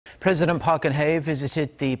President Park Geun-hye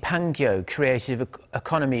visited the Pangyo Creative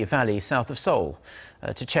Economy Valley south of Seoul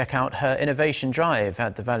to check out her innovation drive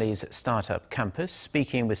at the valley's startup campus.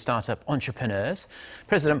 Speaking with startup entrepreneurs,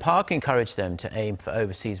 President Park encouraged them to aim for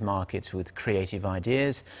overseas markets with creative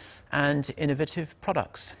ideas and innovative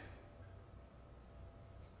products.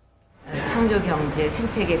 창조경제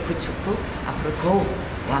생태계 구축도 앞으로 더욱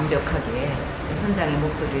완벽하게 현장의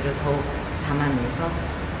목소리를 더욱 담아내서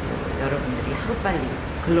여러분들이 하루빨리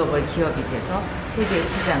글로벌 기업이 돼서 세계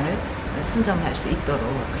시장을 선점할 수 있도록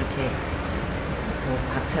그렇게 더욱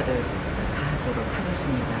박차를 가하도록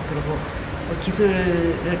하겠습니다. 그리고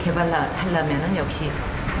기술을 개발하려면 역시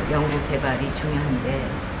연구 개발이 중요한데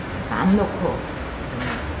마음 놓고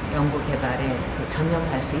연구 개발에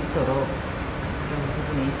전념할 수 있도록 그런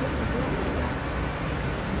부분에 있어서도 우리가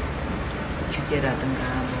규제라든가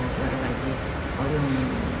여러 가지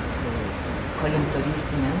어려운 걸림돌이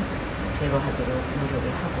있으면 제거하도록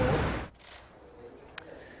노력을 하고.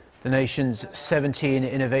 The nation's 17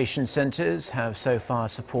 innovation centers have so far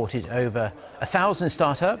supported over 1,000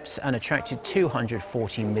 startups and attracted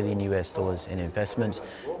 $240 million in investment.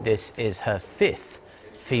 This is her fifth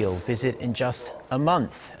field visit in just a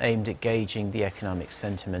month, aimed at gauging the economic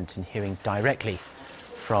sentiment and hearing directly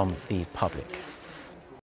from the public.